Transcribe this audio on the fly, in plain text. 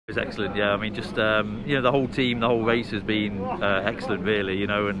It was excellent, yeah. I mean, just you know, the whole team, the whole race has been excellent, really. You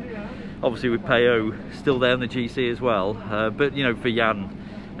know, and obviously with Peo still there in the GC as well. But you know, for Jan,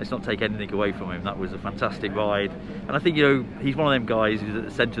 let's not take anything away from him. That was a fantastic ride, and I think, you know, he's one of them guys who's at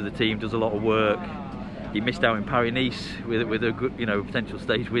the centre of the team, does a lot of work. He missed out in Paris-Nice with a good, you know, potential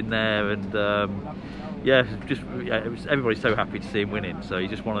stage win there, and yeah, everybody's so happy to see him winning. So he's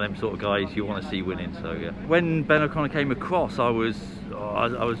just one of them sort of guys you want to see winning. So yeah. When Ben O'Connor came across, I was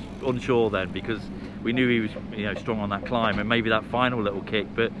unsure then, because we knew he was, you know, strong on that climb and maybe that final little kick.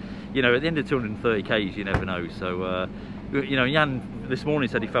 But you know, at the end of 230 k's, you never know. So you know, Jan this morning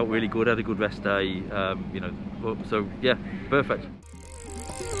said he felt really good, had a good rest day. You know, so yeah, perfect.